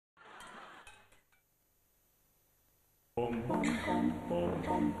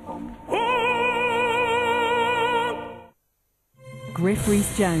Griff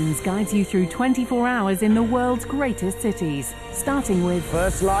Rhys-Jones guides you through 24 hours in the world's greatest cities, starting with...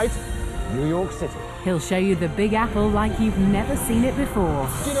 First light, New York City. He'll show you the Big Apple like you've never seen it before.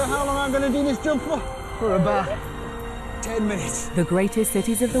 Do you know how long I'm going to do this job for? For about 10 minutes. The greatest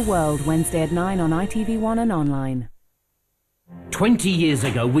cities of the world, Wednesday at 9 on ITV1 and online. 20 years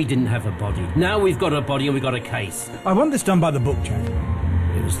ago, we didn't have a body. Now we've got a body and we've got a case. I want this done by the book, Jack.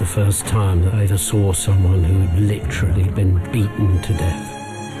 It was the first time that I ever saw someone who'd literally been beaten to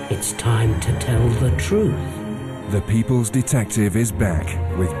death. It's time to tell the truth. The People's Detective is back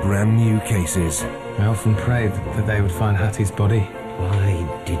with brand new cases. I often prayed that they would find Hattie's body.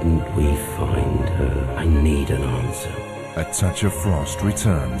 Why didn't we find her? I need an answer. A Touch of Frost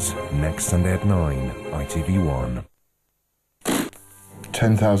returns next Sunday at 9, ITV1.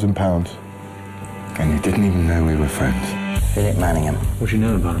 £10,000. And you didn't even know we were friends. Philip Manningham. What do you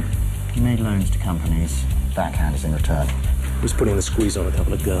know about him? He made loans to companies. Backhanders in return. He was putting the squeeze on a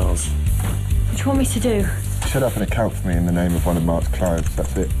couple of girls. What do you want me to do? Set up an account for me in the name of one of Mark's clients,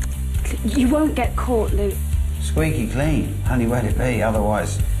 that's it. You won't get caught, Luke. Squeaky clean. Only way it be,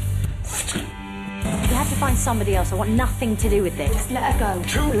 otherwise... You have to find somebody else. I want nothing to do with this. Just let her go.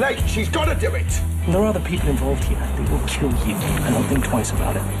 Too late, she's got to do it. There are other people involved here. They will kill you. And don't think twice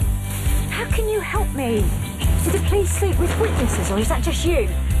about it. How can you help me? Did the police sleep with witnesses, or is that just you?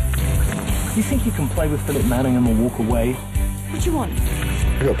 You think you can play with Philip Manningham and walk away? What do you want?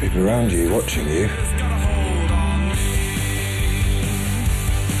 You've got people around you watching you. You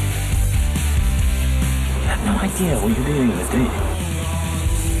have no idea what you're dealing with, do you?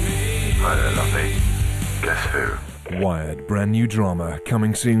 I don't know, Luffy. Guess who? Wired brand new drama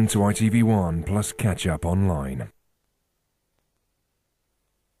coming soon to ITV1 plus catch up online.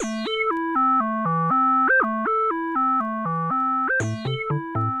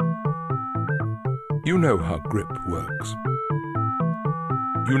 You know how grip works.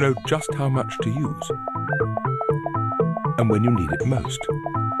 You know just how much to use and when you need it most.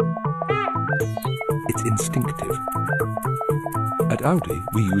 It's instinctive. At Audi,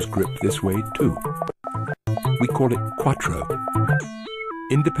 we use grip this way too. We call it Quattro.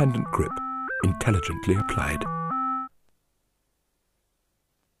 Independent grip, intelligently applied.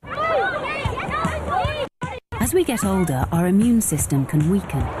 As we get older, our immune system can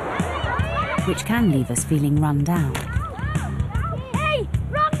weaken, which can leave us feeling run down. Hey,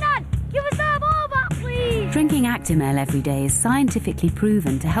 wrong nut! Give us our ball back, please! Drinking Actimel every day is scientifically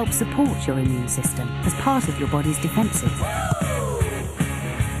proven to help support your immune system as part of your body's defences.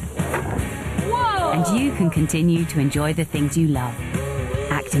 Whoa! And you can continue to enjoy the things you love.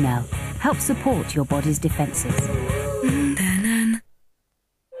 Actimel helps support your body's defences.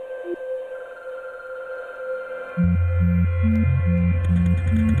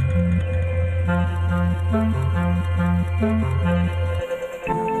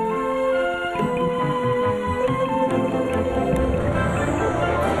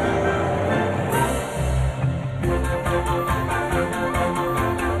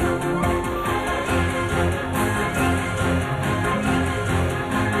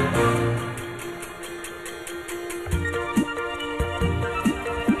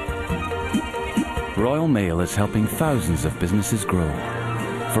 Royal Mail is helping thousands of businesses grow.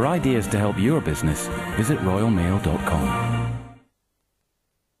 For ideas to help your business, visit royalmail.com.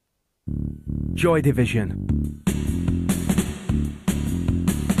 Joy Division.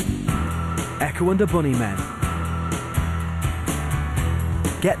 Echo and the Bunnymen.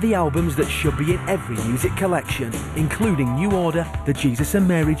 Get the albums that should be in every music collection, including New Order, the Jesus and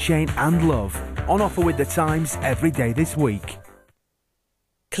Mary Chain and Love. On offer with The Times every day this week.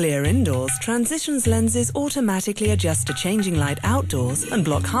 Clear Indoors transitions lenses automatically adjust to changing light outdoors and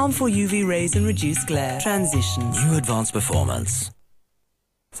block harmful UV rays and reduce glare. Transitions. New advanced performance.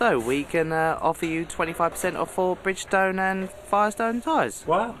 So we can offer you 25% off for Bridgestone and Firestone tyres.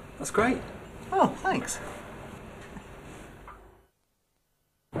 Wow, that's great. Oh, thanks.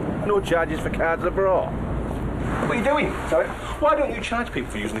 No charges for cards abroad. What are you doing? Sorry? Why don't you charge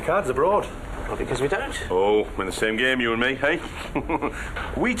people for using the cards abroad? Well, because we don't. Oh, we're in the same game, you and me, hey?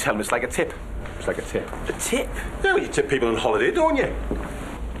 We tell them it's like a tip. It's like a tip. A tip? Yeah, well, you tip people on holiday, don't you?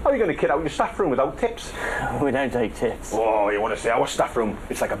 How are you going to kid out your staff room without tips? We don't take tips. Oh, you want to see our staff room?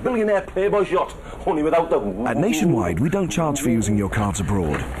 It's like a billionaire playboy's yacht, only without the... At Nationwide, we don't charge for using your cards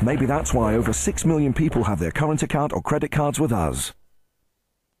abroad. Maybe that's why over 6 million people have their current account or credit cards with us.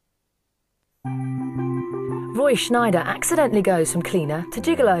 Roy Schneider accidentally goes from cleaner to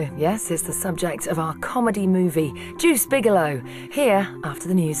gigolo. Yes, it's the subject of our comedy movie, Juice Bigelow. Here, after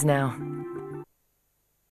the news now.